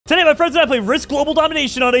Today, my friends and I play Risk Global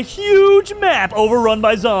Domination on a huge map overrun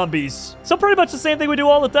by zombies. So pretty much the same thing we do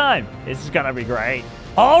all the time. This is gonna be great.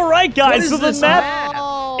 All right, guys, so the map,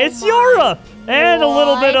 it's Europe and a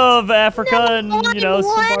little bit of Africa and, you know,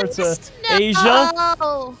 some parts of Asia.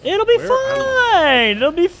 It'll be fine.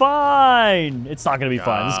 It'll be fine. It's not gonna be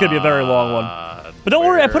fine. This is gonna be a very long one. But don't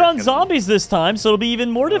worry, I put on zombies this time, so it'll be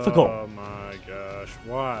even more difficult. Oh my gosh,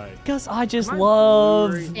 why? Because I just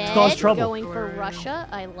love to cause trouble. Going for Russia,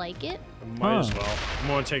 I like it. Might as well. I'm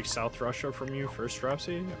gonna take South Russia from you first,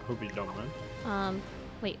 Dropsy. I hope you don't mind.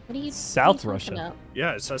 Wait, what are you? South Russia. About?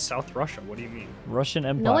 Yeah, it says South Russia. What do you mean? Russian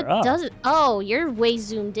Empire. No, it doesn't. Oh, you're way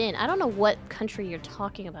zoomed in. I don't know what country you're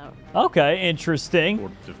talking about. Okay, interesting.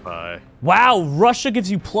 Fortify. Wow, Russia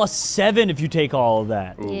gives you +7 if you take all of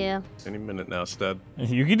that. Ooh, yeah. Any minute now, Stead.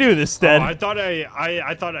 You can do this, Stead. Oh, I thought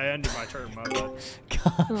I ended my turn. My bad.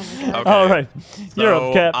 Oh my God. Okay. All right, you're So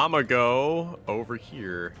up, Cap. I'm gonna go over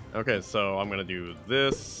here. Okay, so I'm gonna do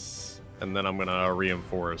this, and then I'm gonna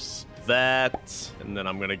reinforce that, and then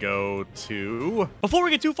I'm gonna go to... Before we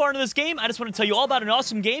get too far into this game, I just want to tell you all about an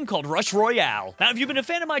awesome game called Rush Royale. Now, if you've been a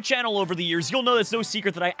fan of my channel over the years, you'll know it's no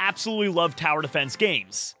secret that I absolutely love tower defense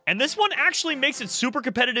games. And this one actually makes it super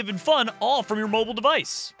competitive and fun, all from your mobile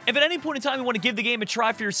device. If at any point in time you want to give the game a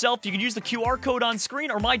try for yourself, you can use the QR code on screen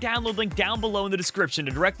or my download link down below in the description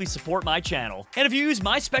to directly support my channel. And if you use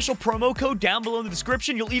my special promo code down below in the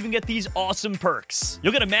description, you'll even get these awesome perks.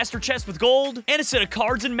 You'll get a master chest with gold, and a set of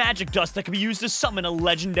cards and magic dust that can be used to summon a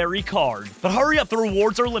legendary card. But hurry up, the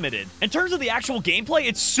rewards are limited. In terms of the actual gameplay,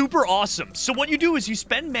 it's super awesome. So what you do is you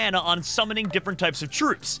spend mana on summoning different types of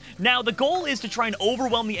troops. Now, the goal is to try and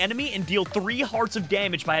overwhelm the enemy and deal 3 hearts of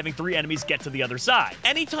damage by having 3 enemies get to the other side.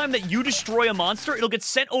 Anytime that you destroy a monster, it'll get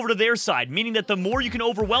sent over to their side, meaning that the more you can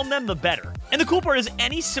overwhelm them, the better. And the cool part is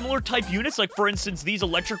any similar type units, like for instance these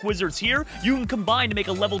electric wizards here, you can combine to make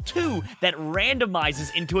a level 2 that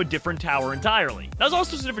randomizes into a different tower entirely. Now, there's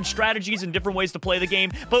also some different strategies and different ways to play the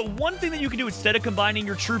game, but one thing that you can do instead of combining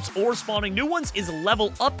your troops or spawning new ones is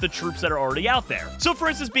level up the troops that are already out there. So for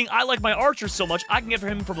instance, being I like my archer so much, I can get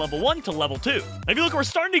him from level 1 to level 2. Now, if you look, we're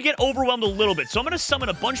starting to get overwhelmed a little bit, so I'm going to summon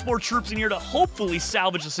a bunch more troops in here to hopefully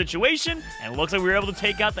salvage the situation, and it looks like we were able to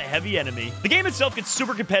take out the heavy enemy. The game itself gets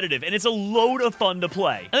super competitive, and it's a load of fun to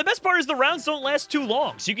play. And the best part is the rounds don't last too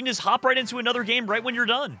long, so you can just hop right into another game right when you're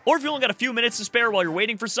done. Or if you only got a few minutes to spare while you're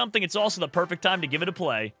waiting for something, it's also the perfect time to give it a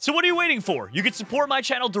play. So what are you waiting for? You can support my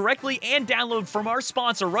channel directly and download from our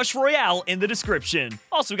sponsor, Rush Royale, in the description.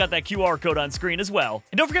 Also, we got that QR code on screen as well.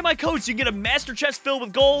 And don't forget my code, so you can get a master chest filled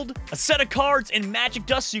with gold, a set of cards, and magic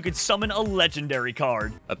dust so you can summon a legendary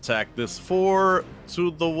card. Attack this 4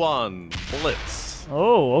 to the 1. Blitz.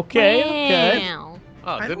 Oh, okay, okay. Wow.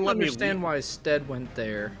 Oh, I didn't don't let me understand leave. why Stead went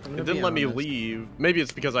there. It didn't let me leave. Maybe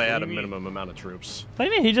it's because I had a minimum amount of troops. What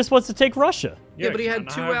do you mean? He just wants to take Russia. Yeah, but he had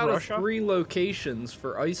can 2 I have out of Russia? 3 locations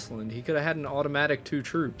for Iceland. He could have had an automatic 2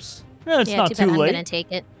 troops. Yeah, it's Yeah, not too too bad I'm late. gonna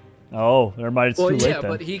take it. Oh, never mind. It's Well, too late yeah, then.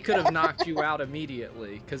 but he could have knocked you out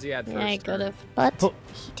immediately because he had first Yeah, I turn. could have, but Oh.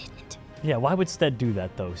 he didn't. Yeah, why would Stead do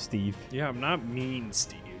that though, Steve? Yeah, I'm not mean,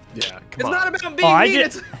 Steve. Yeah, It's come on. not about Oh, being I mean. did.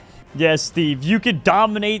 It's... Yes, Steve, you could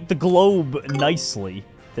dominate the globe nicely.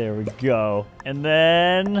 There we go. And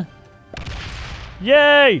then...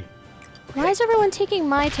 Yay! Why is everyone taking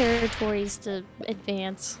my territories to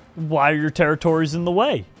advance? Why are your territories in the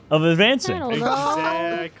way of I advancing? don't know.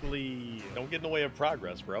 Exactly. Don't get in the way of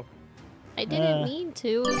progress, bro. I didn't mean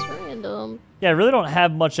to. It's random. Yeah, I really don't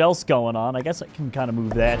have much else going on. I guess I can kind of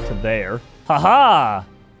move that to there. Haha!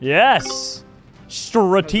 Yes!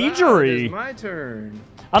 Strategery! It's my turn.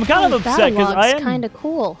 I'm kind of upset because I am... kind of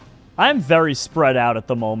cool. I'm very spread out at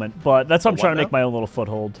the moment, but that's why I'm What trying to now? make my own little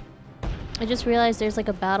foothold. I just realized there's like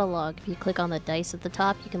a battle log. If you click on the dice at the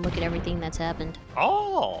top, you can look at everything that's happened.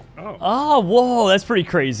 Oh. Oh. Oh, whoa, that's pretty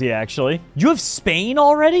crazy, actually. You have Spain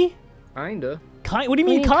already? Kinda. What do you What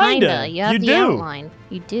mean, kinda? You have the do. outline.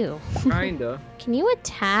 You do. Kinda. Can you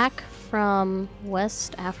attack from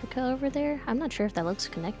West Africa over there? I'm not sure if that looks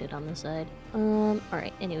connected on the side.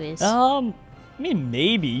 Alright, anyways. I mean,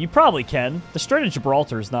 maybe. You probably can. The Strait of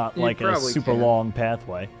Gibraltar is not You like a probably super can. long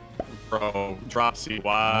pathway. Bro, Dropsy,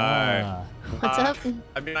 why? Ah. What's up?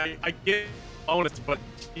 I mean, I get bonus, but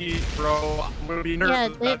geez, bro, I'm gonna be nervous Yeah,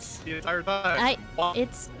 about it's- the entire time.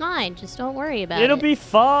 It's fine. Just don't worry about It'll it. be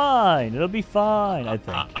fine. It'll be fine, I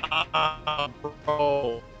think.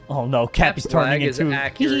 Bro. Oh no, Cappy's turning Flag is into...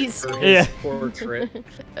 accurate He's- for his Yeah. portrait.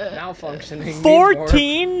 Malfunctioning.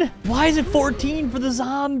 14? Why is it 14 for the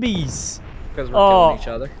zombies? Because we're Oh. killing each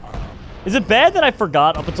other. Is it bad that I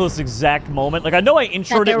forgot up until this exact moment? Like, I know I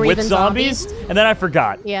introed there it were with even zombies, and then I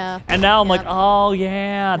forgot. Yeah. And now I'm like, oh,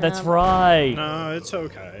 yeah, that's right. No, it's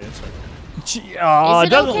okay. It's okay. It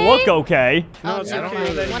doesn't okay? look okay. No, Oh, it's never okay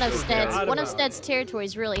mind. that One you of forgot about Stead's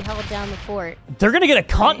territories really held down the fort. They're going to get a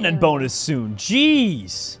continent bonus soon.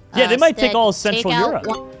 Jeez. Yeah, they might take Stead, all of Central take Europe.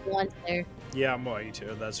 out one there. Yeah, I'm going to.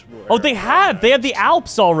 That's where. Oh, they have. They have the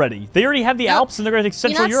Alps already. They already have the Yep. Alps, and they're going to take Do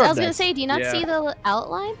you Central not, Europe I was gonna next. say, do you not Yeah. see the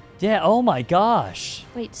outline? Yeah, oh my gosh.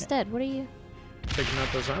 Wait, Stead, what are you? Taking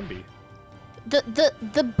out the zombie.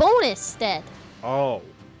 The bonus, Stead. Oh.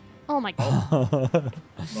 Oh my god.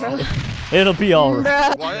 It'll be all right.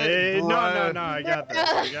 Bruh. What? Hey, no, Bruh. I got this.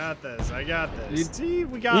 I got this. I got this. See,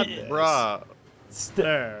 we got this. Bruh.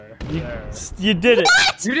 There. There. You did it.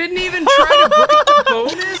 You didn't even try to break the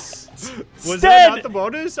bonus? Was Stead! that not the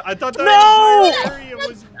bonus? I thought that No! entire area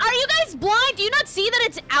was. Are you guys blind? Do you not see that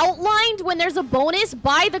it's outlined when there's a bonus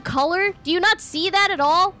by the color? Do you not see that at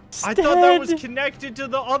all? I thought that was Stead. connected to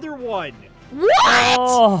the other one. What?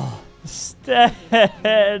 Oh,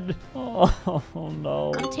 Stead. Oh,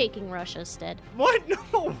 no. I'm taking Russia, Stead. What?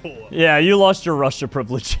 No. Yeah, you lost your Russia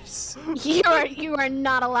privileges. You are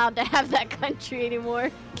not allowed to have that country anymore.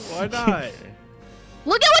 Why not?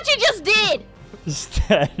 Look at what you just did!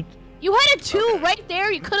 Stead. You had a 2 right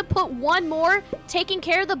there. You could have put 1 more, taking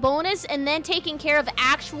care of the bonus, and then taking care of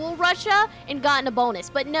actual Russia and gotten a bonus.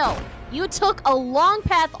 But no, you took a long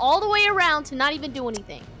path all the way around to not even do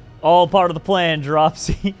anything. All part of the plan,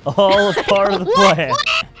 Dropsy. All a part of the What plan.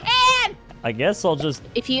 plan? I guess I'll just...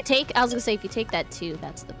 If you take, I was gonna say, if you take that 2,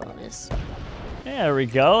 that's the bonus. Yeah, there we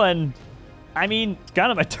go. And, I mean, it's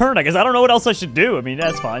kind of my turn, I guess. I don't know what else I should do. I mean,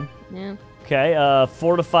 that's fine. Yeah. Okay,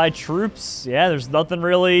 fortified troops. Yeah, there's nothing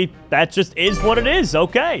really. That just is what it is.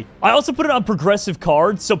 Okay. I also put it on progressive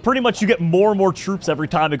cards, so pretty much you get more and more troops every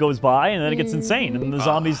time it goes by, and then it gets insane, and then the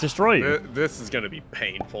zombies destroy you. This is going to be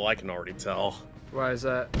painful. I can already tell. Why is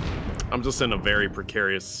that? I'm just in a very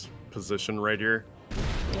precarious position right here.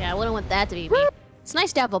 Yeah, I wouldn't want that to be me. It's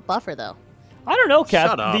nice to have a buffer, though. I don't know, Cap.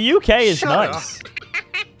 Shut up. The UK is Shut nice.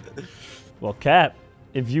 Well, Cap,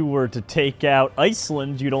 if you were to take out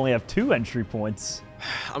Iceland, you'd only have 2 entry points.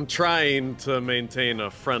 I'm trying to maintain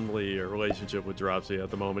a friendly relationship with Dropsy at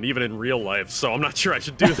the moment, even in real life, so I'm not sure I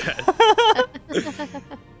should do that.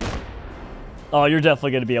 Oh, you're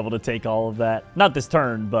definitely going to be able to take all of that. Not this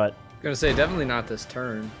turn, but... Gonna say definitely not this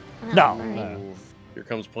turn. No. Alright. Ooh, here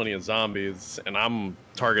comes plenty of zombies, and I'm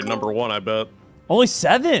target number 1, I bet. Only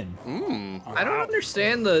 7. I don't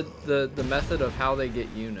understand the method of how they get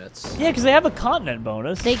units. Yeah, because they have a continent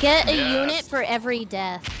bonus. They get a Yes. unit for every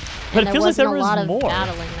death. But And it there feels like wasn't there a was lot of more.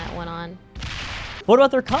 battling that went on. What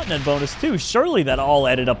about their continent bonus, too? Surely that all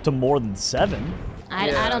added up to more than 7. I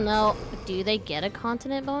Yeah. don't know. Do they get a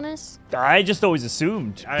continent bonus? I just always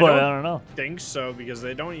assumed, I but don't- I don't know. Think so because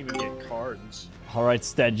they don't even get cards. All right,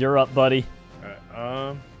 Stead, you're up, buddy.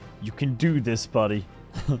 Uh, You can do this, buddy.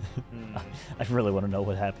 I really want to know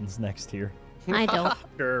what happens next here. I don't.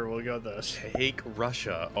 sure, we'll go this. Take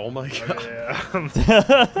Russia. Oh my god.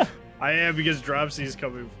 Yeah. I am because Dropsy's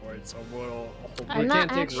coming for it, so we'll. I'm not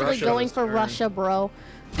can't take actually Russia going this for turn. Russia, bro.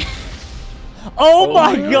 Oh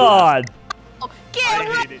my god! Get I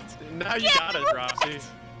Ru- hate it. Now you got it, Dropsy.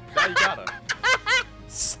 Now you got it.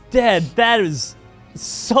 Stead, that is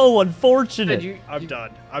so unfortunate. I'm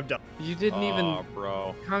done. I'm done. You didn't Oh, even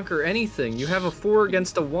bro. conquer anything. You have a 4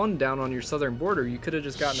 against a 1 down on your southern border. You could have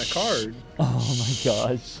just gotten a card. Oh my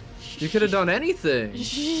gosh. You could have done anything. It's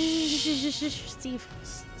Steve.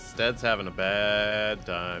 Stead's having a bad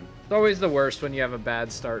time. always the worst when you have a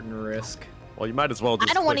bad start and risk. Well, you might as well just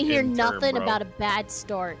I don't want to click hear intern, nothing bro. about a bad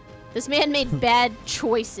start. This man made bad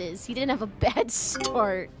choices. He didn't have a bad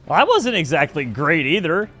start. I wasn't exactly great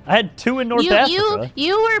either. I had 2 in North Africa.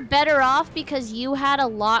 You were better off because you had a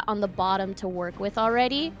lot on the bottom to work with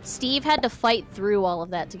already. Steve had to fight through all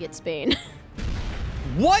of that to get Spain.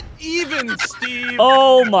 What even, Steve?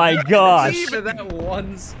 Oh my gosh. Even that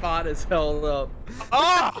one spot is held up.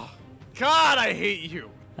 Oh, God, I hate you.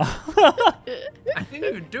 I didn't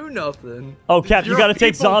even do nothing. Oh, Cap, you Your gotta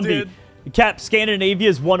take people zombie. did. Cap, Scandinavia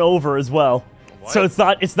is 1 over as well. What? So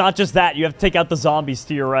it's not just that. You have to take out the zombies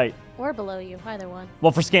to your right. Or below you, either one.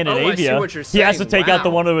 Well, for Scandinavia, what you're he has to saying. take out the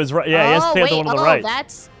Wow. one to his right. Yeah, he has to take out the one to the right.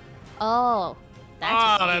 That's... Oh, that's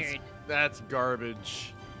Ah, weird. that's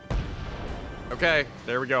garbage. Okay,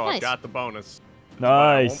 there we go. Nice. I've got the bonus.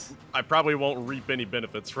 Nice. I probably won't reap any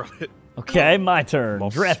benefits from it. Okay, my turn.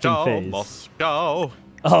 Drafting phase. Moscow.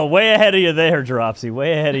 Oh, way ahead of you there, Dropsy.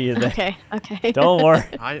 Way ahead of you there. Okay, okay. Don't worry.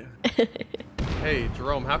 Hey,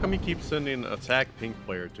 Jerome, how come you keep sending attack pink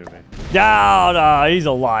player to me? No, no, he's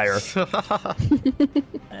a liar. We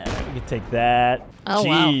can take that. Oh,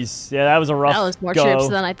 wow. Jeez. Yeah, that was a rough That was more go. trips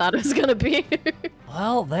than I thought it was gonna be.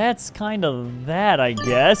 Well, that's kind of that, I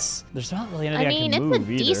guess. There's not really anything I mean, can it's move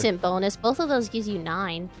a either. decent bonus. Both of those gives you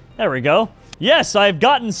 9. There we go. Yes, I've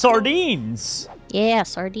gotten sardines. Yeah,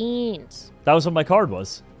 sardines. That was what my card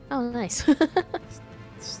was. Oh, nice.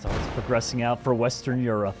 Starts progressing out for Western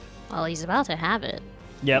Europe. Well, he's about to have it.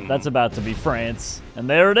 Yep, that's about to be France. And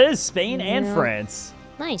there it is, Spain and Yeah. France.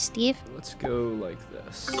 Nice, Steve. Let's go like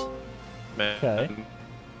this. Man. Okay.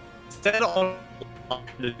 Instead of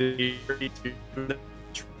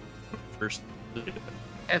first.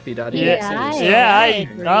 Happy daddy. Yeah, I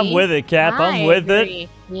agree. I'm with it, Cap. I'm with it.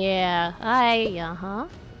 Yeah, uh-huh.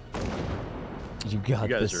 You got You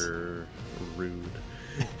guys this. are rude.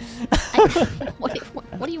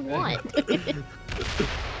 What do you want?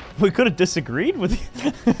 We could have disagreed with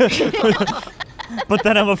you. But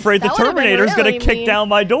then I'm afraid the That would've been Terminator's really gonna kick mean. down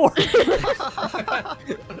my door.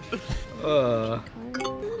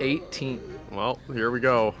 18. Well, here we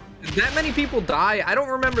go. Did that many people die? I don't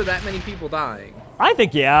remember that many people dying. I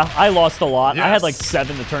think, yeah. I lost a lot. I had like Yes.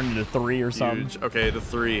 7 to turn into 3 or something. Huge. Okay, the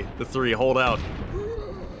three. Hold out.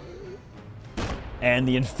 And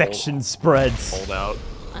the infection spreads. Hold out.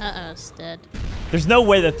 Uh-oh, Stead. There's no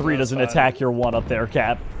way that 3 That's doesn't fine. attack your 1 up there,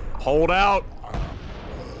 Cap. Hold out.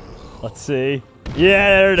 Let's see. Yeah,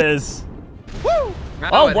 there it is. Oh,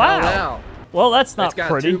 it wow. held out. Well, that's not It's got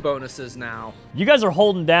pretty. 2 bonuses now. You guys are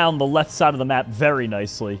holding down the left side of the map very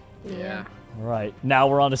nicely. Yeah. All right, now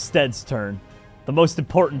we're on to Stead's turn. The most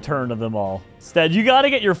important turn of them all. Stead, you got to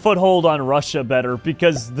get your foothold on Russia better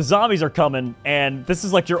because the zombies are coming, and this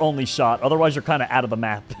is like your only shot. Otherwise, you're kind of out of the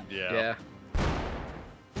map. Yeah.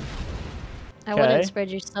 I Okay. wouldn't spread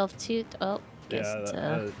yourself too. Oh, guess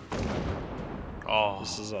Yeah, it's, Oh,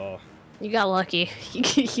 this is all. you got lucky.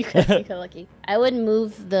 you got lucky. I would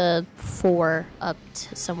move the 4 up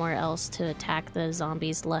to somewhere else to attack the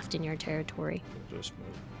zombies left in your territory. Just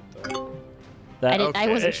move that. I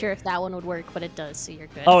wasn't Okay. sure if that one would work, but it does, so you're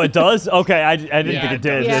good. Oh, it does? Okay, I didn't Yeah, think it it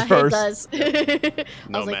did yeah, at first. it does. I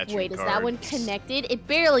No was like, matching wait, is that card. one connected? It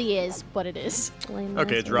barely is, but it is.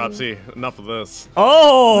 Okay, Dropsy. Enough of this.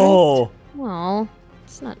 Oh! Well,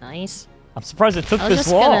 it's not nice. I'm surprised it took I was this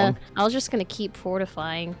just long. I was just gonna keep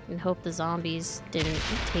fortifying and hope the zombies didn't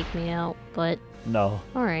take me out, but No.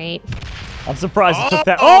 all right. I'm surprised it took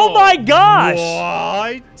that. Oh my gosh!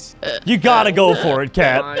 What? You gotta go for it,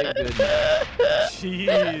 Cap. My goodness.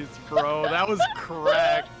 Jeez, bro. That was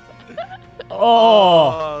cracked.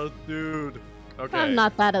 Oh! Dude. Okay. I'm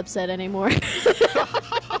not that upset anymore.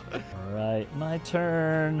 Alright, my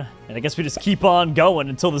turn. And I guess we just keep on going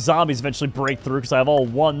until the zombies eventually break through because I have all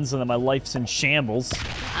 1s and then my life's in shambles.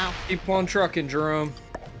 Wow. Keep on trucking, Jerome.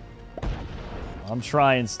 I'm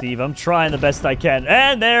trying, Steve. I'm trying the best I can.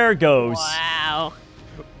 And there it goes. Wow.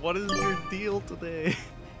 What is your deal today?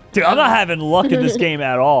 Dude, I'm not having luck in this game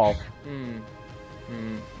at all.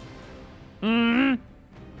 Trying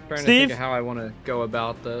to Steve? think of how I want to go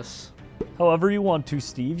about this. However you want to,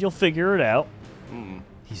 Steve. You'll figure it out. Hmm.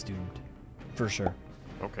 He's doomed. For sure.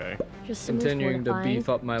 Okay. Just some Continuing to fortifying. beef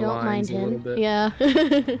up my Don't lines mind a little him. bit. Yeah.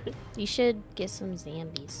 You should get some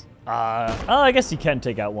zombies. Oh, I guess you can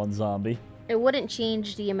take out 1 zombie. It wouldn't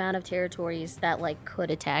change the amount of territories that like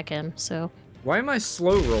could attack him. So Why am I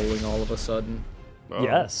slow rolling all of a sudden? Oh.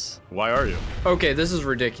 Yes. Why are you? Okay, this is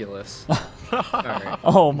ridiculous. Alright.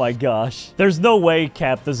 Oh my gosh. There's no way,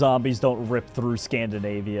 Cap, the zombies don't rip through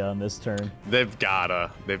Scandinavia on this turn. They've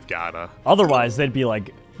gotta. They've gotta. Otherwise, they'd be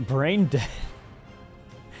like brain dead.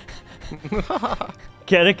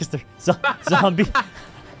 Get it? Because they're zombie.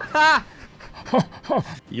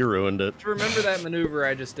 You ruined it. Remember that maneuver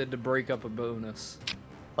I just did to break up a bonus?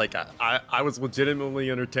 Like, I was legitimately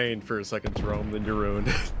entertained for a second, Jerome, then you ruined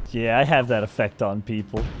it. Yeah, I have that effect on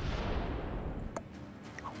people.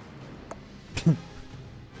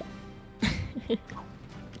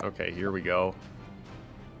 Okay, here we go.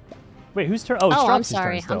 Wait, whose turn? Oh, it's I'm Dropsy's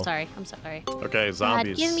sorry. turn still. I'm sorry. I'm sorry. Okay, God,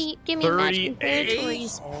 zombies. give me matching 38.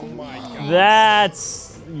 territories. Oh my god.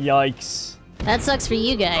 That's yikes. That sucks for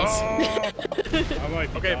you guys. I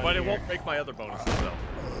might be Okay, done but it here. won't make my other bonuses, though.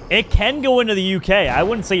 It can go into the UK. I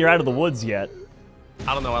wouldn't say you're out of the woods yet.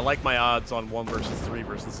 I don't know. I like my odds on 1 versus 3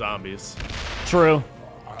 versus zombies. True.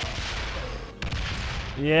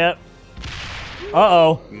 Yep.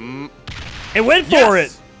 Uh-oh. It went for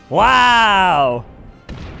Yes! it. Wow.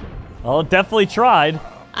 Well, it definitely tried.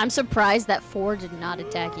 I'm surprised that 4 did not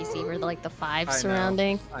attack you, Seaver, like the 5 I know.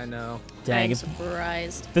 surrounding. I know. Dang I'm it.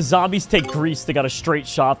 surprised. The zombies take Greece. They got a straight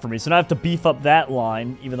shot for me. So now I have to beef up that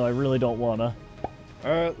line, even though I really don't want to.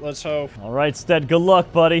 Alright, let's hope. All right, Stead. Good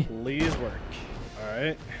luck, buddy. Please work. Alright.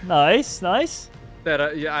 right. Nice, nice.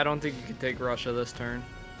 That yeah, I don't think you can take Russia this turn.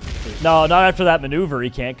 No, not after that maneuver he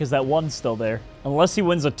can't, because that 1's still there. Unless he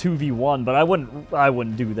wins a 2v1, but I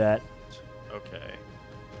wouldn't do that. Okay.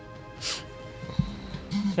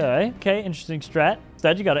 Okay, interesting strat.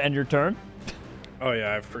 Instead, you gotta end your turn. Oh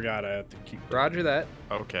yeah, I forgot I have to keep. Roger that.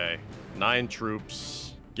 Okay. 9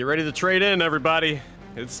 troops. Get ready to trade in, everybody.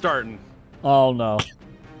 It's starting. Oh no.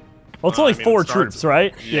 Well, it's only I mean, 4 it starts- troops,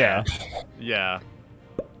 right? Yeah. Yeah.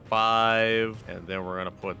 5, and then we're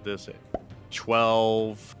gonna put this at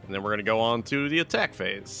 12, and then we're gonna go on to the attack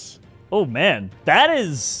phase. Oh man, that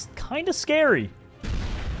is kind of scary.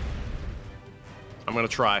 I'm gonna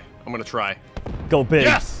try. Go big.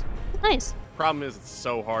 Yes! Nice. Problem is, it's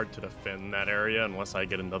so hard to defend that area unless I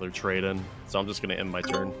get another trade in. So I'm just gonna end my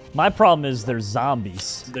turn. My problem is there's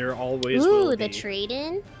zombies. There always Ooh, will the be.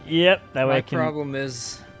 trade-in. Yep, that way I My can. problem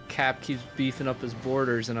is Cap keeps beefing up his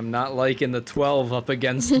borders, and I'm not liking the 12 up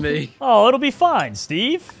against me. Oh, it'll be fine,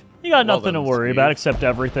 Steve. You got Well nothing to done, worry Steve. about except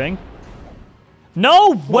everything.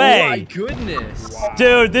 No way! Oh my goodness!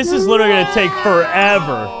 Dude, this is literally gonna take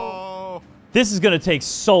forever. Oh, This is gonna take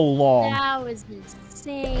so long. That was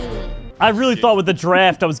insane. I really thought with the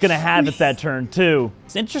draft I was gonna have it that turn too.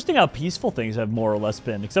 It's interesting how peaceful things have more or less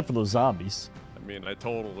been, except for those zombies. I mean, I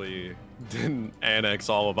totally didn't annex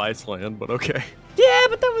all of Iceland, but okay. Yeah,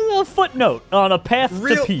 but that was a footnote on a path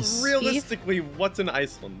to peace. Realistically, what's in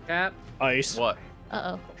Iceland? Cap, Ice. What?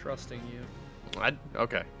 Uh-oh. trusting you.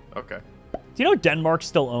 Okay. Do you know Denmark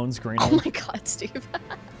still owns Oh Greenland? my god, Steve.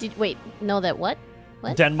 Wait, know that what?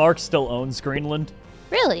 What? Denmark still owns Greenland?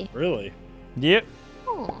 Really? Really? Yep.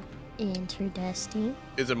 Oh, interesting.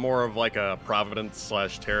 Is it more of like a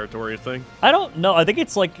providence/territory thing? I don't know. I think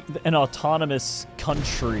it's like an autonomous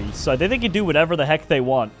country, so they can do whatever the heck they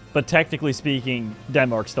want. But technically speaking,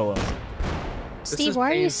 Denmark still owns it. This Steve, is why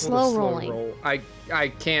are you painful to slow rolling? roll. I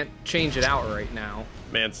can't change it out right now.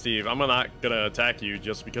 Man, Steve, I'm not gonna attack you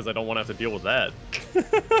just because I don't want to have to deal with that.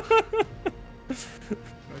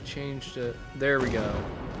 I changed it. There we go.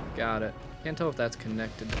 Got it. Can't tell if that's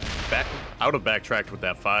connected. I would have backtracked with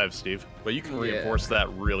that 5, Steve. But you can Yeah. reinforce that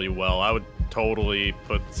really well. I would totally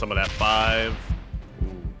put some of that 5.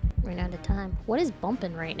 Ran out of time. What is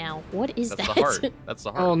bumping right now? What is That's that? the heart. That's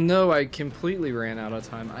the heart. Oh no, I completely ran out of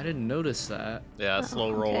time. I didn't notice that. Yeah,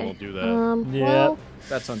 slow roll Okay. will do that. Yeah. Well,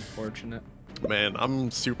 That's unfortunate. Man,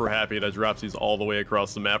 I'm super happy that Dropsy's all the way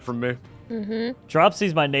across the map from me.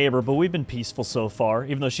 Dropsy's my neighbor, but we've been peaceful so far,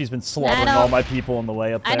 even though she's been slaughtering don't- all my people on the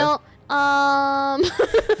way up there. I don't.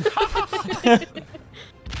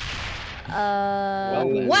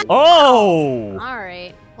 What? Oh! All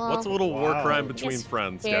right. Well, What's a little war Wow. crime I between guess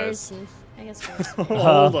friends, bears guys? and- I guess bears.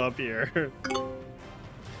 Hold up here.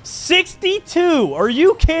 62! Are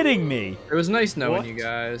you kidding me? It was nice knowing What? you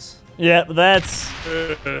guys. Yep, that's...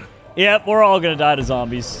 Yep, we're all gonna die to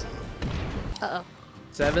zombies. Uh-oh.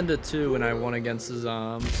 7-2, and I won against the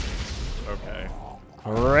Zoms. Okay.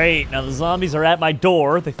 Great, now the zombies are at my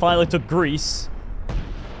door. They finally took Greece.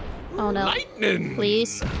 Oh no. Lightning!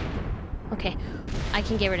 Please. Okay. I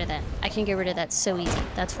can get rid of that. I can get rid of that so easy.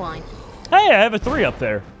 That's fine. Hey, I have a 3 up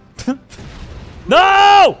there.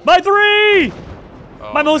 No! My 3!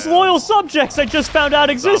 Oh, My most man. loyal subjects I just found out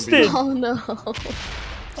existed! Oh no.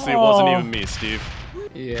 See, it wasn't Oh. even me, Steve.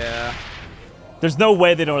 Yeah. There's no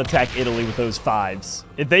way they don't attack Italy with those 5s.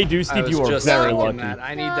 If they do, I Steve, was you are just very thinking lucky. that.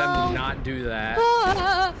 I need them to not do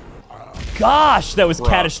that. Gosh, that was Bruh.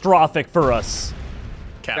 catastrophic for us.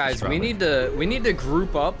 Guys, we need to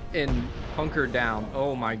group up and hunker down.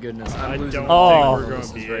 Oh my goodness, I I'm don't losing think Oh. we're going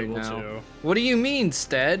bonuses to be right able now. to. What do you mean,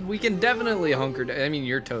 Stead? We can definitely hunker down. I mean,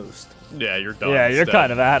 you're toast. Yeah, you're done. Yeah, you're Steph.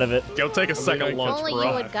 kind of out of it. Go take a second like- lunch, Only you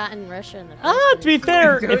bro. had gotten Russia in the first Ah, to be place.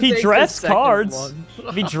 fair, Go if he take the drafts second cards, one.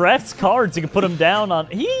 if he drafts cards, he can put him down on.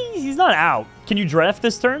 He's not out. Can you draft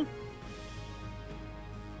this turn?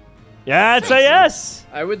 Yeah, it's a yes.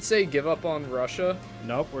 I would say give up on Russia.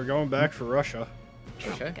 Nope, we're going back for Russia.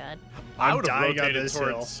 Okay. God. I I'm would have dying on rotated this towards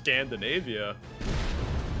hill. Scandinavia.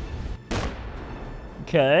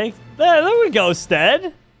 Okay, there we go,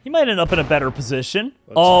 Stead. He might end up in a better position.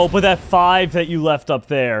 Oh, but that 5 that you left up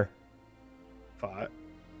there. 5.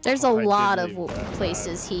 There's a I did lot of leave that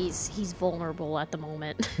places he's vulnerable at the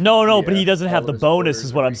moment. No, but Yeah, he doesn't have all the those bonus, borders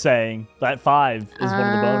is what are I'm saying. That 5 is one of the Oh,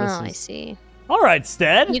 I bonuses. see. All right,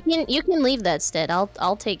 Stead. You can leave that, Stead.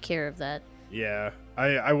 I'll take care of that. Yeah,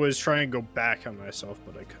 I was trying to go back on myself,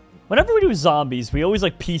 but I couldn't. Whenever we do zombies, we always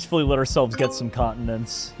like peacefully let ourselves get some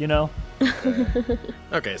continents, you know?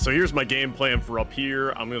 Okay, so here's my game plan for up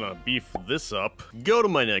here. I'm gonna beef this up, go to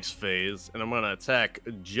my next phase, and I'm gonna attack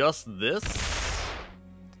just this.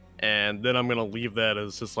 And then I'm gonna leave that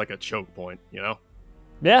as just like a choke point, you know?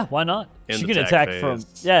 Yeah, why not? In She the can attack attack from...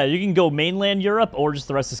 phase. Yeah, you can go mainland Europe or just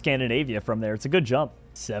the rest of Scandinavia from there. It's a good jump.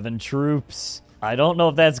 7 troops. I don't know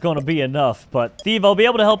if that's going to be enough, but Steve, I'll be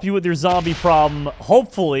able to help you with your zombie problem,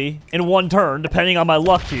 hopefully, in 1 turn, depending on my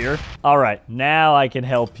luck here. All right, now I can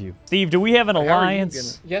help you. Steve, do we have an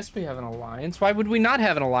alliance? Yes, we have an alliance. Why would we not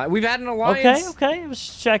have an alliance? We've had an alliance. Okay. I was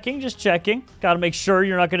just checking. Got to make sure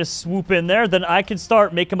you're not going to swoop in there. Then I can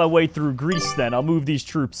start making my way through Greece then. I'll move these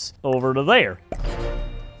troops over to there.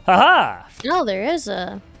 Haha! Oh, there is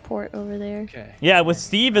a port over there. Okay. Yeah, with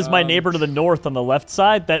Steve as my neighbor to the north on the left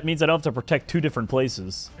side, that means I don't have to protect 2 different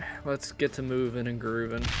places. Let's get to moving and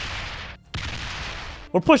grooving.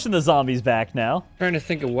 We're pushing the zombies back now. Trying to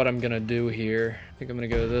think of what I'm gonna do here. I think I'm gonna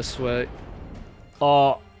go this way.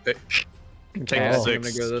 Take Okay, the I'm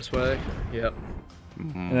 6. gonna go this way. Yep.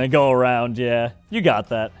 And then go around, yeah. You got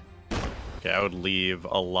that. Okay, I would leave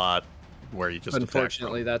a lot where you just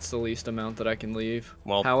Unfortunately, that's the least amount that I can leave.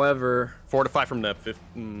 Well, however, fortify from that 5th.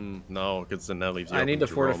 No, because then that leaves you I open need to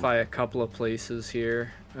Rome. fortify a couple of places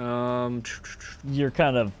here. You're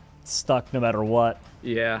kind of stuck no matter what.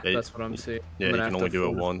 Yeah, that's what I'm seeing. Yeah, I'm you gonna can have only to do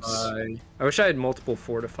it fortify. once. I wish I had multiple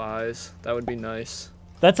fortifies. That would be nice.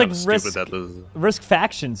 That's like Kinda risk, stupid that the- risk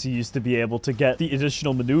factions you used to be able to get the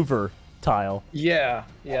additional maneuver tile. Yeah,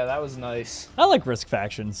 that was nice. I like risk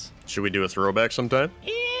factions. Should we do a throwback sometime?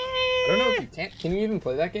 I don't know if you can. Can you even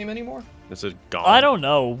play that game anymore? Is it gone? I don't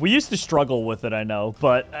know. We used to struggle with it, I know,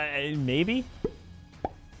 but maybe.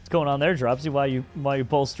 What's going on there, Dropsy? Why you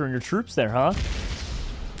bolstering your troops there, huh?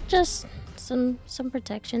 Just some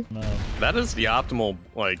protection. No. That is the optimal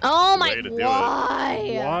way Oh my, to do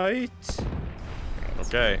why? What? it.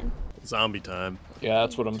 Okay, zombie time. Yeah,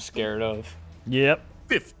 that's what I'm scared of. Yep.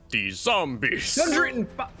 50 zombies.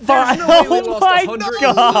 105. There's no way we lost my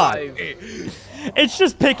 105. It's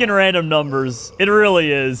just picking random numbers. It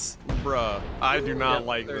really is. Bruh, I do not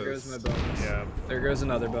like there this. goes my bonus. Yeah. There goes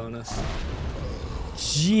another bonus. Do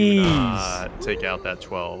Jeez. not take out that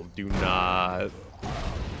 12. Do not.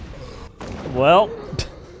 Well.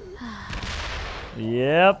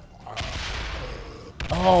 Yep.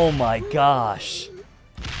 Oh my gosh.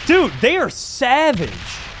 Dude, they are savage.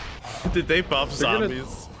 Did they buff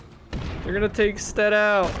zombies? They're gonna take Stead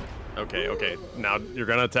out. Okay. Now you're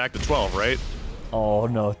gonna attack the 12, right? Oh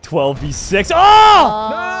no, 12v6.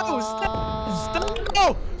 Oh!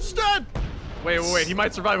 No! Stud! Wait. He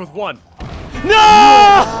might survive with 1.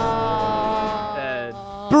 No! Dead.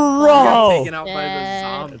 Bro! Taken out by the Dead.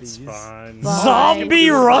 zombies. It's fine. Zombie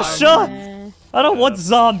Russia? I don't want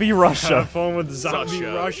zombie Russia. Have fun with zombie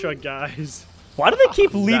Russia. Russia, guys. Why do they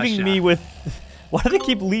keep leaving Russia. me with... Why do they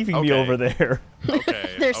keep leaving me Okay. over there? Okay.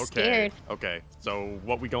 They're okay, scared. Okay. So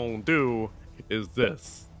what we gonna do is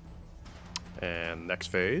this. And next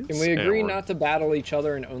phase. Can we and agree we're- not to battle each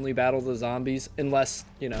other and only battle the zombies unless,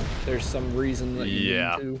 you know, there's some reason that you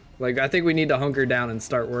Yeah. need to? Like, I think we need to hunker down and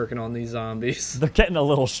start working on these zombies. They're getting a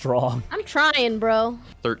little strong. I'm trying, bro.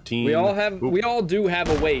 13. We all Oop. do have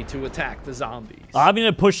a way to attack the zombies. I'm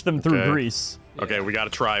gonna push them through Okay. Greece. Okay, we gotta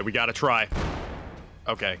try.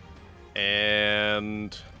 Okay.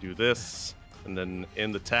 And do this. And then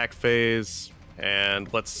in the attack phase. And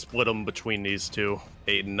let's split them between these two.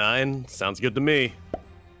 8 and 9. Sounds good to me.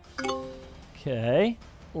 Okay.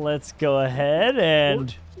 Let's go ahead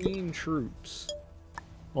and... 14 troops.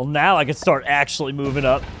 Well, now I can start actually moving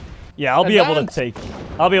up. Yeah, I'll be able to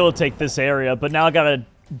Advance. take this area, but now I gotta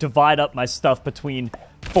divide up my stuff between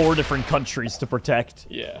 4 different countries to protect.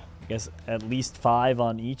 Yeah. I guess at least 5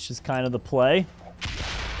 on each is kind of the play.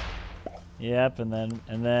 Yep, and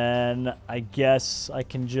then I guess I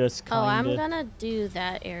can just Oh, kind I'm of... gonna do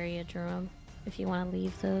that area, Jerome. If you want to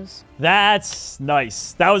leave those. That's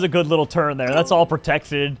nice. That was a good little turn there. That's all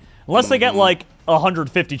protected. Unless they get like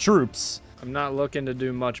 150 troops. I'm not looking to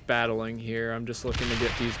do much battling here. I'm just looking to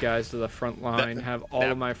get these guys to the front line, have all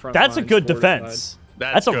of my front That's a lines good fortified. defense.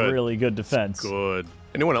 That's a good. really good defense. Good.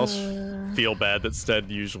 Anyone else feel bad that Stead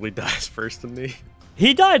usually dies first in me?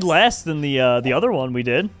 He died last in the other one we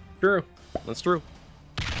did. True. That's true.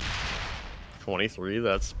 23,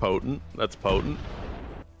 that's potent.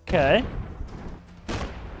 Okay.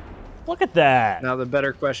 Look at that. Now the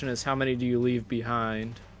better question is, how many do you leave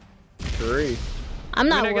behind? 3. I'm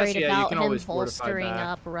not I guess, worried yeah, you about can him always fortify bolstering back.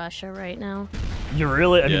 up Russia right now. You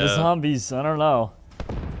really? I mean, the Yeah. zombies. I don't know.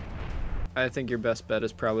 I think your best bet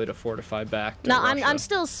is probably to fortify back to No, Russia.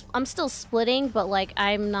 I'm still splitting, but like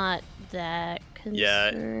I'm not that concerned.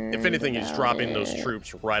 Yeah, if anything, he's about dropping those it.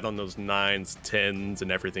 troops right on those 9s, 10s,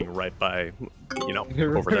 and everything right by, you know,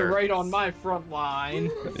 over there. right on my front line.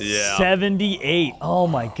 Yeah. 78. Oh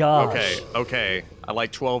my gosh. Okay. I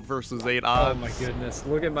like 12 versus 8 Oh odds. my goodness.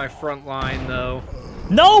 Look at my front line, though.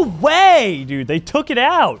 No way, dude. They took it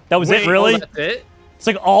out. That was Wait, it, really? Oh, that's it? It's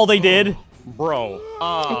like all they did. Bro.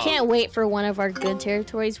 I can't wait for one of our good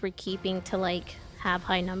territories we're keeping to, like, have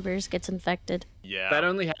high numbers gets infected. Yeah. That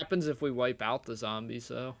only happens if we wipe out the zombies,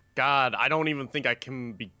 though. God, I don't even think I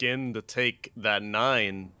can begin to take that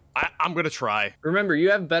 9. I'm gonna try. Remember,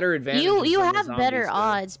 you have better advantages. You than the have better zombies do.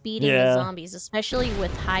 odds beating the zombies, especially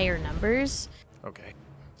with higher numbers. Okay.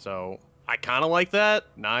 So, I kind of like that.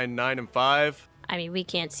 9, 9, and 5. I mean, we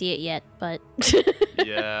can't see it yet, but...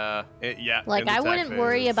 Yeah. Yeah. Like, in the I tag wouldn't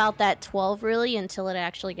worry phase. about that 12, really, until it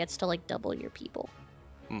actually gets to, like, double your people.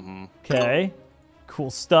 Mm-hmm. Okay.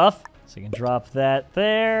 Cool stuff. So you can drop that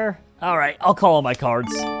there. All right, I'll call all my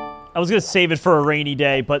cards. I was going to save it for a rainy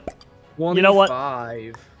day, but you know what?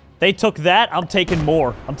 5. They took that. I'm taking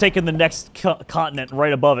more. I'm taking the next continent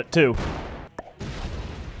right above it, too.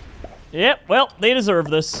 Yep, well, they deserve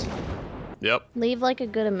this. Yep. Leave, like, a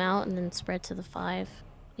good amount and then spread to the 5,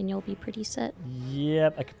 and you'll be pretty set.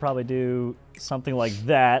 Yep, I could probably do something like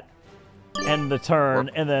that. End the turn,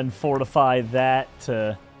 and then fortify that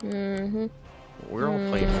to... Mm-hmm. We're all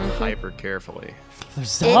playing hyper carefully. They're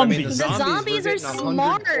zombies. The zombies are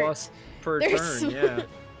smart. Plus per They're turn, smart. yeah.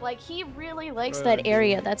 Like, he really likes that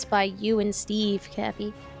area. That's by you and Steve,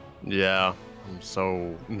 Cappy. Yeah. I'm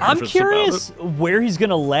so nervous I'm curious where he's going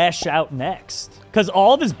to lash out next. Because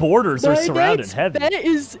all of his borders are surrounded heavy.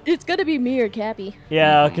 It's going to be me or Cappy.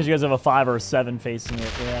 Yeah, because you guys have a 5 or a 7 facing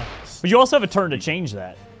it, yeah. But you also have a turn to change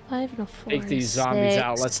that. 5 and a 4. Take these zombies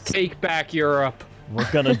out. Let's take back Europe. We're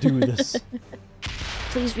going to do this.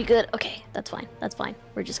 Please be good. Okay, that's fine. That's fine.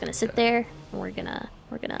 We're just gonna sit there and we're gonna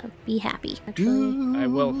be happy. Actually. I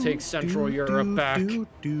will take Central Europe back.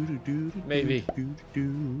 Maybe. I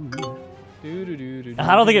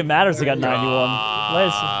don't think it matters they got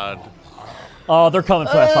 91. Listen. Oh, they're coming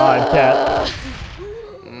for that 5, Cat.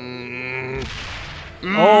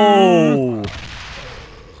 Oh.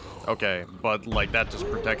 Okay, but like that just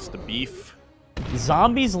protects the beef.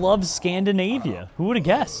 Zombies love Scandinavia. Who would have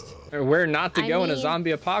guessed? Where not to go in a mean-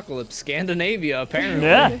 zombie apocalypse. Scandinavia, apparently.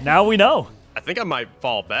 Yeah, now we know. I think I might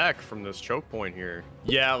fall back from this choke point here.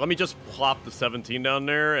 Yeah, let me just plop the 17 down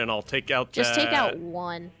there, and I'll take out Just take that- out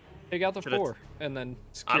 1. Take out the Should I- 4, and then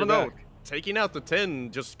I don't secure know. back. Taking out the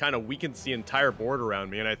 10 just kind of weakens the entire board around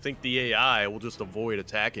me, and I think the AI will just avoid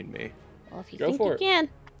attacking me. Well, if you Go think for you it. can.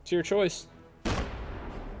 It's your choice.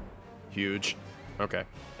 Huge. Okay.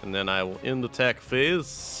 And then I will end the attack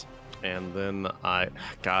phase. And then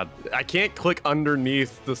God, I can't click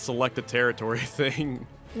underneath the selected territory thing.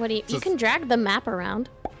 What do you Just- can drag the map around.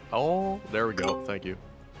 Oh, there we go. Thank you.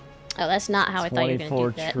 Oh, that's not how I thought you were gonna 24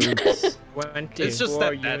 do that. troops. 24 It's just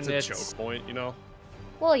that's a units. choke point, you know?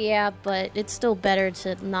 Well, yeah, but it's still better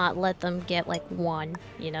to not let them get like 1,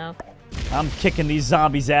 you know? I'm kicking these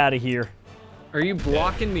zombies out of here. Are you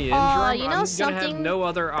blocking me in, Oh, Jerome? you know I'm gonna have something no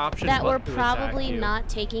other option that but we're to attack probably you. not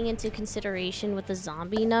taking into consideration with the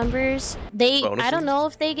zombie numbers. I Bonuses? don't know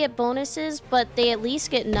if they get bonuses, but they at least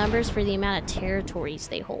get numbers for the amount of territories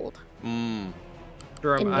they hold. Mm.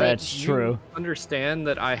 Jerome, in That's you true. understand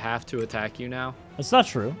that I have to attack you now? That's not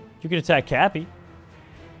true. You can attack Cappy.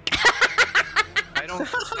 I don't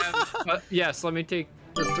have... yes, let me take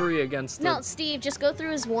the 3 against the... No, Steve, just go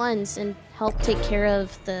through his 1s and help take care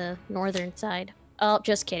of the northern side. Oh,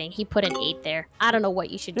 just kidding. He put an 8 there. I don't know what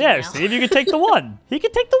you should do Yeah, now. Steve, you can take the 1. He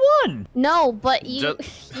can take the 1. No, but you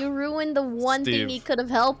ruined the one thing Steve. he could have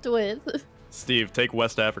helped with. Steve, take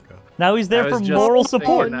West Africa. Now he's there I for was just moral thinking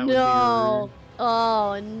support. that would be No.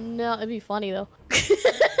 Oh, no. It'd be funny, though.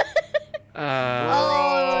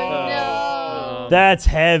 Oh, no. That's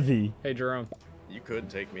heavy. Hey, Jerome. You could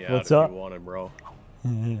take me out What's if up? you wanted, bro.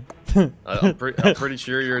 I'm pretty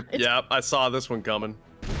sure you're... Yeah, I saw this one coming.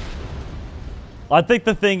 I think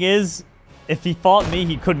the thing is, if he fought me,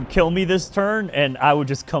 he couldn't kill me this turn, and I would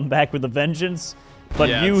just come back with a vengeance. But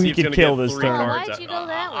Yeah, you, he Steve's could gonna kill get this 3 turn. cards. Why'd you go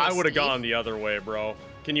that way, I would have Steve? gone the other way, bro.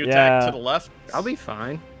 Can you Yeah. attack to the left? I'll be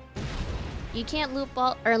fine. You can't loop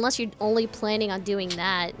all, or unless you're only planning on doing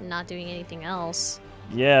that and not doing anything else.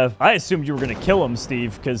 Yeah, I assumed you were going to kill him,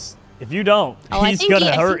 Steve, because if you don't, Oh, I he's think going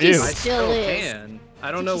to I hurt think you. he I still still is. can.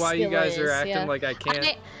 I don't know He why you still guys are is, acting yeah. like I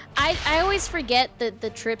can't. I always forget that the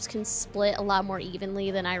trips can split a lot more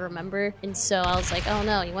evenly than I remember, and so I was like, oh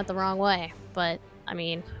no, you went the wrong way. But, I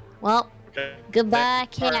mean, well, Okay. goodbye,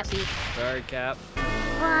 Cappy. Sorry, Cap.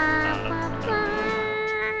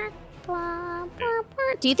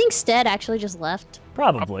 Do you think Stead actually just left?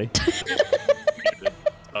 Probably.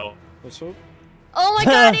 Oh. What's up? Oh my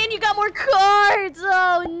god, and you got more cards!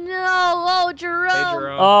 Oh no! Oh, Jerome! Hey,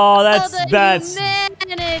 Jerome. Oh, the that's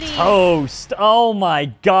humanity! toast. Oh my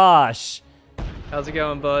gosh. How's it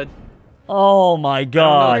going, bud? Oh my I don't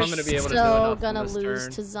know if gosh. I'm gonna be able to do So enough gonna on this lose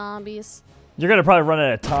turn. to zombies. You're gonna probably run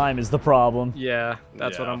out of time is the problem. Yeah,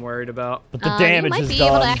 that's what Yeah. I'm worried about. But the damage you might is be done.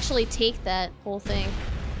 able to actually take that whole thing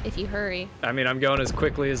if you hurry. I mean, I'm going as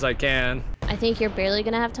quickly as I can. I think you're barely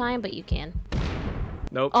gonna have time, but you can.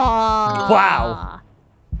 Nope. Oh. Wow.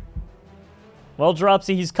 Well,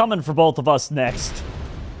 Dropsy, he's coming for both of us next.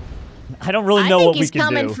 I don't really know what we can I think he's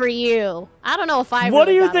coming do. for you. I don't know if I What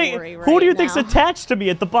do really you gotta think? worry Who do you right think's now. attached to me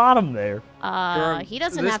at the bottom there? He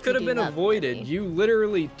doesn't This have to could have do been nothing to avoided. me. You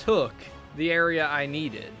literally took the area I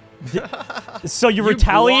needed. So you You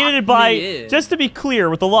retaliated blocked by, me in. just to be clear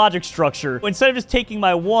with the logic structure, instead of just taking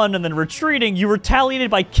my 1 and then retreating, you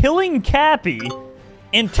retaliated by killing Cappy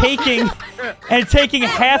and taking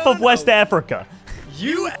half of West Africa.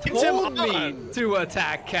 You him told me on. to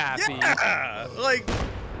attack Cappy. Yeah, like,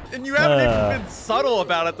 and you haven't even been subtle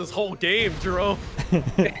about it this whole game, Jerome.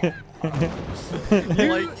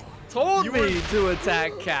 Like, Told You me were- to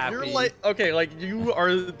attack Cappy. you're like, okay, like you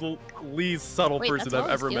are the least subtle Wait, person that's I've all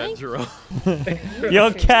ever he's met, doing? Jerome.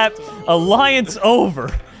 Yo, Cap, alliance over.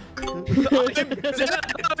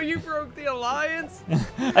 You broke the alliance?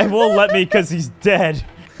 I won't let me because he's dead.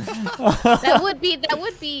 That would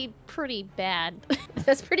be pretty bad.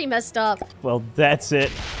 That's pretty messed up. Well, that's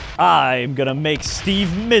it. I'm gonna make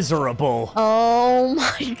Steve miserable. Oh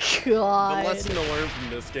my The god. lesson to learn from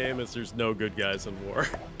this game is there's no good guys in war.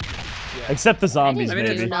 Except the zombies, I mean,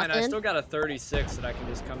 maybe. it's fine. I Nothing. still got a 36 that I can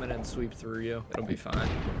just come in and sweep through you. It'll be fine.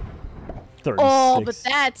 36. Oh, but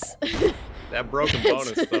that's That broken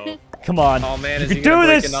bonus, though. Come on. Oh man, you is he can gonna do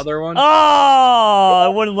break this. another one? Oh,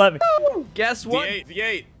 it wouldn't let me. Guess what?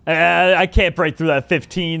 D8. I can't break through that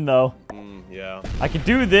 15 though. Yeah. I can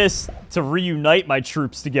do this to reunite my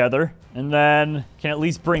troops together, and then can at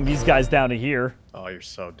least bring these guys down to here. Oh, you're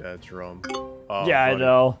so dead, Jerome. Oh, Yeah, I buddy.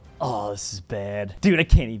 know. Oh, this is bad. Dude, I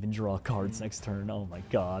can't even draw cards next turn. Oh my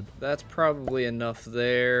god. That's probably enough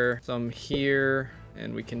there. Some here,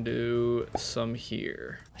 and we can do some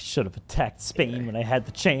here. I should have attacked Spain when I had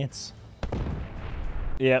the chance.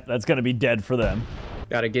 Yep, that's gonna be dead for them.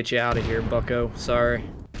 Gotta get you out of here, bucko. Sorry.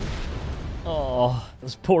 Oh,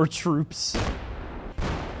 those poor troops.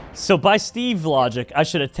 So by Steve logic, I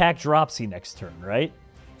should attack Dropsy next turn, right?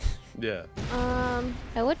 Yeah.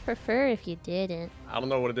 I would prefer if you didn't. I don't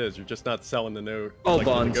know what it is. You're just not selling the new Oh, like,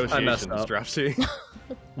 the buns. I messed negotiations, up. Dropsy.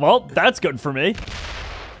 Well, that's good for me.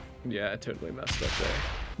 Yeah, I totally messed up there.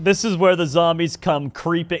 This is where the zombies come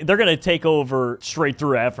creeping. They're gonna take over straight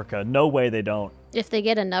through Africa. No way they don't. If they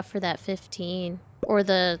get enough for that 15 or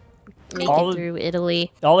the make All- it through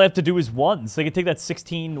Italy. All they have to do is ones. They can take that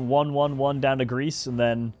 16-1-1-1 down to Greece, and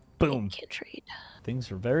then boom. Can't trade.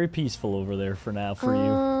 Things are very peaceful over there for now for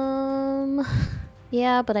you.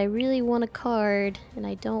 Yeah, but I really want a card, and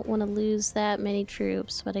I don't want to lose that many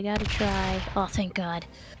troops, but I gotta try. Oh, thank God.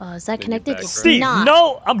 Is that Then you connected? back It's Steve, not.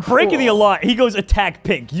 no, I'm breaking the alliance. He goes attack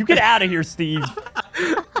pink. You get out of here, Steve.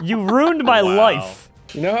 You ruined my Wow. life.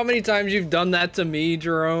 You know how many times you've done that to me,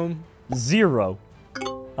 Jerome? 0.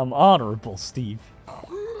 I'm honorable, Steve.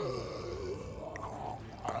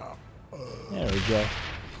 There we go.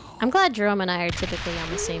 I'm glad Jerome and I are typically on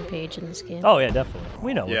the same page in this game. Oh, yeah, definitely.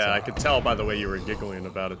 We know what's Yeah, I up. could tell by the way you were giggling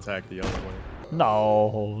about attack the other way.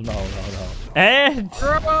 No. And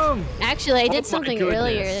Jerome! Actually, I did my something goodness.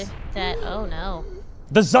 earlier that, oh no.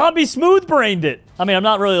 the zombie smooth-brained it. I mean, I'm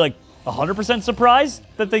not really, like, 100% surprised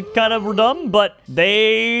that they kind of were dumb, but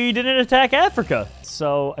they didn't attack Africa.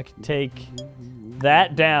 So I can take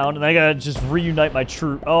that down, and I gotta just reunite my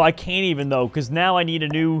troop. Oh, I can't even, though, because now I need a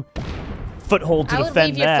new foothold to I would defend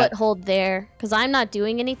leave your that. foothold there, because I'm not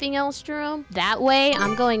doing anything else, Jerome. That way,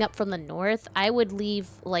 I'm going up from the north. I would leave,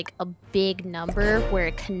 like, a big number where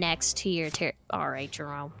it connects to your All right,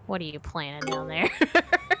 Jerome. What are you planning down there?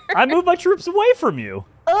 I moved my troops away from you.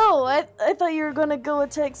 Oh, I thought you were going to go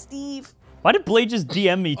attack Steve. Why did Blade just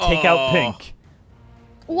DM me take out Oh. Pink?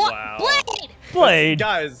 What? Wow. Blade! Blade!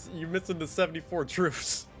 Guys, you're missing the 74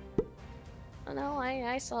 troops. Oh, no,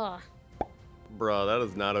 I saw. Bro, that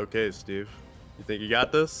is not okay, Steve. You think you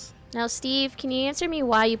got this? Now, Steve, can you answer me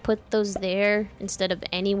why you put those there instead of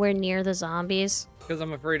anywhere near the zombies? Because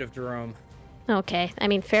I'm afraid of Jerome. Okay, I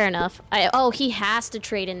mean, fair enough. He has to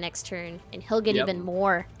trade in next turn, and he'll get Yep. even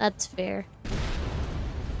more. That's fair.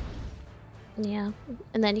 Yeah,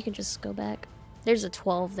 and then you can just go back. There's a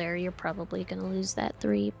 12 there. You're probably gonna lose that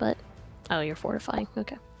 3, but... Oh, you're fortifying.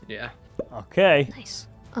 Okay, Yeah. Okay. nice.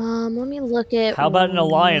 Let me look at... How about an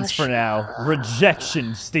alliance for Russia. now?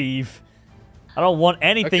 Rejection, Steve. I don't want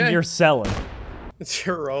anything Okay. you're selling.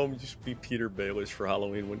 Jerome, you should be Peter Baelish for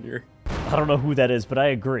Halloween one year. I don't know who that is, but I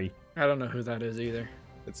agree. I don't know who that is either.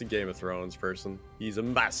 It's a Game of Thrones person. He's a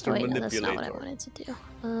master Wait, no, manipulator. that's not what I wanted to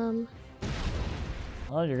do.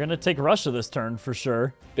 Well, you're gonna take Russia this turn for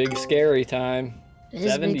sure. Big scary time. It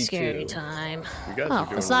is 72. big scary time. You guys Oh, are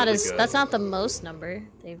doing that's not really as good. that's not the most number.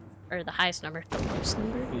 Or the highest number. The most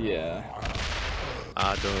number. Yeah.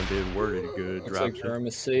 I done did wordy good. Looks like Jerome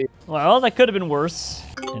is safe. Well, that could have been worse.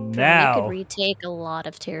 And You now, could retake a lot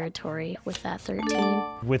of territory with that 13.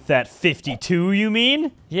 with that 52, you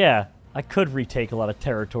mean? Yeah, I could retake a lot of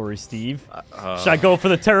territory, Steve. Should I go for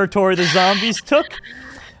the territory the zombies took?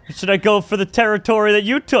 Or should I go for the territory that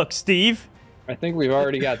you took, Steve? I think we've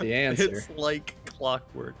already got the answer. It's like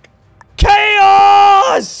clockwork.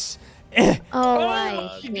 Chaos! Oh,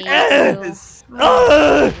 I hate you.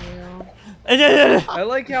 Ah! I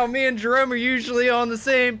like how me and Jerome are usually on the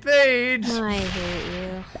same page. I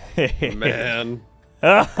hate you. Man.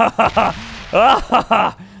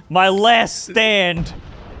 My last stand.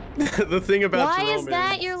 The thing about Why Jerome is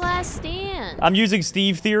that your last stand? I'm using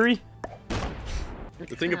Steve theory.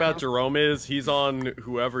 The thing about Jerome is he's on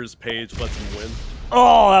whoever's page lets him win.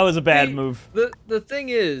 Oh, that was a bad See, move. The thing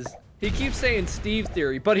is, he keeps saying Steve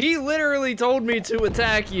theory, but he literally told me to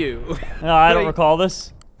attack you. No, I don't Like- recall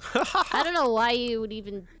this. I don't know why you would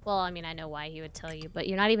even. Well, I mean, I know why he would tell you, but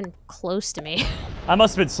you're not even close to me. I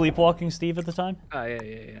must have been sleepwalking Steve at the time. Oh,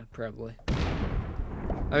 yeah, probably.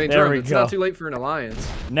 I mean, There Jerome, we it's go. not too late for an alliance.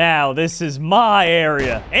 Now, this is my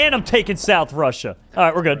area. And I'm taking South Russia. All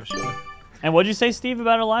right, we're good. And what'd you say, Steve,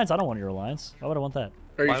 about an alliance? I don't want your alliance. Why would I want that?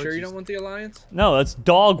 Are you Why would sure you you don't want the alliance? No, that's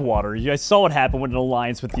dog water. You guys saw what happened with an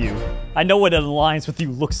alliance with you. I know what an alliance with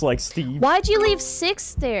you looks like, Steve. Why'd you leave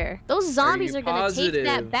 6 there? Those zombies you are gonna take that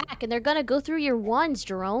positive? back, and they're gonna go through your ones,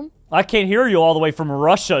 Jerome. I can't hear you all the way from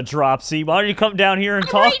Russia, Dropsy. Why don't you come down here and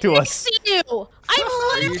talk to us? Next to you. I'm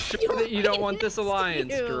Are literally you sure that you don't want this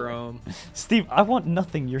alliance, you. Jerome? Steve, I want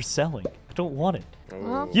nothing you're selling. I don't want it.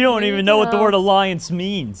 Well, You don't there even know what the go. word alliance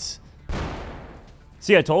means.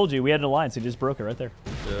 See, I told you. We had an alliance. We just broke it right there.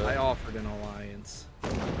 I offered an alliance.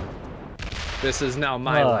 This is now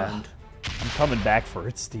my land. I'm coming back for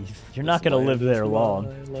it, Steve. You're not going to live there long.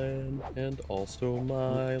 My land and also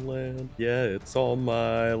my land. Yeah, it's all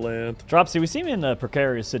my land. Dropsy, we seem in a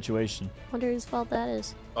precarious situation. Wonder whose fault that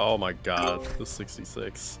is. Oh my god, the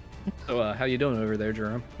 66. So, how you doing over there,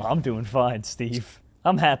 Jerome? I'm doing fine, Steve.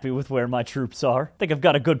 I'm happy with where my troops are. I think I've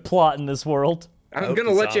got a good plot in this world. I'm hope gonna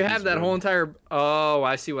the let you zombies have that win. whole entire. Oh,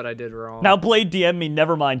 I see what I did wrong. Now, Blade DM me,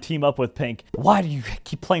 never mind, team up with Pink. Why do you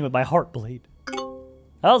keep playing with my heart, Blade?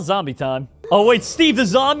 Well, zombie time. Oh, wait, Steve, the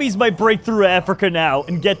zombies might break through Africa now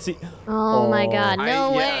and get to... Oh my god, no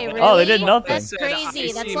yeah. way, really? Oh, they did nothing. That's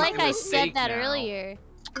crazy. That's like I said that earlier.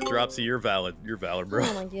 Dropsy, you're valid. You're valid, bro.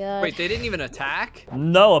 Oh my god. Wait, they didn't even attack?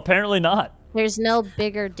 No, apparently not. There's no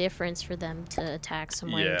bigger difference for them to attack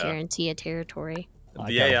someone and Yeah. guarantee a territory.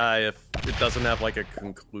 The AI, if it doesn't have like a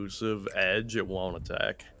conclusive edge, it won't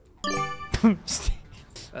attack. That's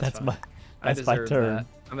fine. my... I That's my deserve turn. that.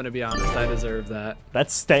 I'm gonna be honest, I deserve that.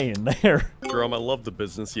 That's staying there. Jerome, I love the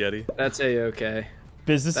business Yeti. That's a-okay.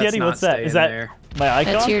 Business That's Yeti? not What's that? Is staying that there. my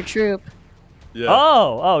icon? That's your troop. Yeah.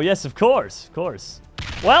 Oh, yes, of course, of course.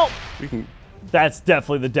 Well, We can. that's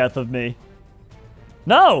definitely the death of me.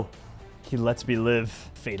 No! He lets me live.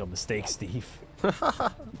 Fatal mistake, Steve.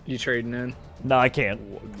 You trading in? No, I can't.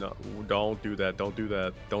 No, don't do that. Don't do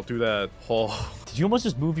that. Don't do that. Oh. Did you almost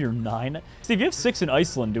just move your 9? Steve, you have 6 in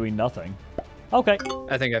Iceland doing nothing. Okay.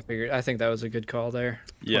 I think that was a good call there.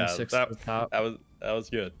 Yeah, 26 that, at the top. that was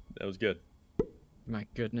good. That was good. My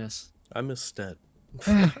goodness. I missed Stet.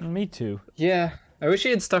 Me too. Yeah. I wish he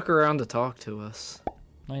had stuck around to talk to us.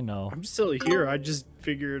 I know. I'm still here. I just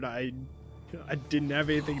figured I didn't have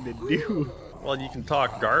anything to do. Well, you can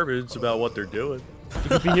talk garbage about what they're doing. You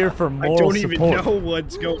could be here for I moral don't even support. know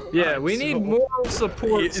what's going on. Yeah, we need so- moral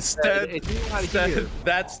support. Instead, If you know how to hear.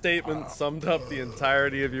 that statement summed up the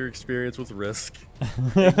entirety of your experience with Risk.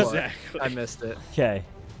 Exactly. I missed it. Okay.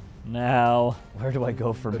 Now, where do I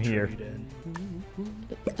go from The here? trade in.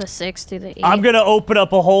 The 6 through the 8. I'm gonna open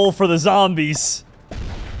up a hole for the zombies.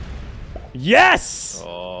 Yes!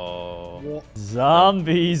 Oh.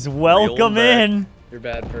 Zombies, welcome back. in. You're a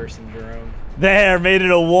bad person, Jerome. There, made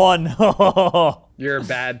it a 1. You're a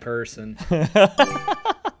bad person.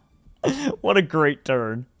 What a great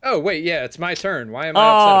turn. Oh wait, yeah, it's my turn. Why am Oh,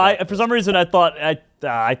 I upset about for some reason I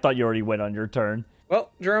thought you already went on your turn.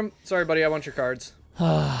 Well, Jerome, sorry, buddy. I want your cards.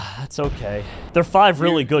 That's okay. They're 5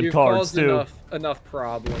 really good You've cards caused too. Enough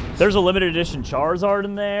problems. There's a limited edition Charizard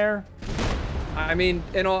in there. I mean,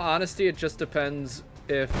 in all honesty, it just depends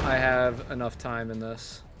if I have enough time in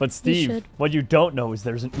this. But Steve, should. what you don't know is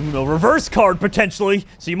there's an Uno reverse card potentially,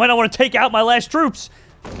 so you might not want to take out my last troops.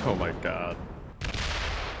 Oh my god.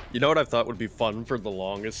 You know what I thought would be fun for the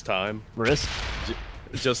longest time? Risk.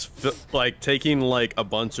 Just like taking like a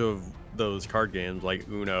bunch of those card games like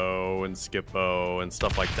Uno and Skippo and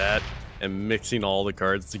stuff like that, and mixing all the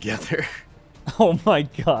cards together. Oh my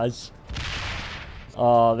gosh.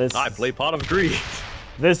 Oh, this. I play Pot of Greed.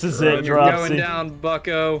 This is it, You're Dropsy. going down,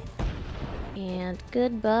 bucko. And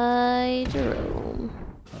goodbye, Jerome.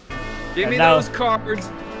 Give me now- those cards.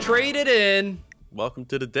 Trade it in. Welcome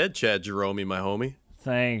to the dead chat, Jerome, my homie.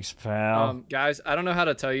 Thanks, pal. Guys, I don't know how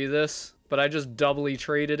to tell you this, but I just doubly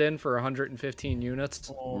traded in for 115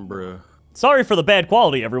 units. Bruh. Sorry for the bad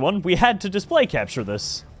quality, everyone. We had to display capture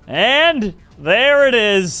this. And there it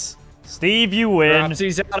is. Steve, you win.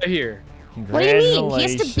 Dropsy's out of here. What do you mean? He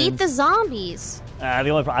has to beat the zombies. The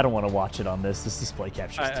only I don't want to watch it on this. This display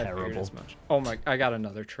capture is I figured terrible. as much. Oh my! I got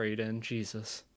another trade in. Jesus.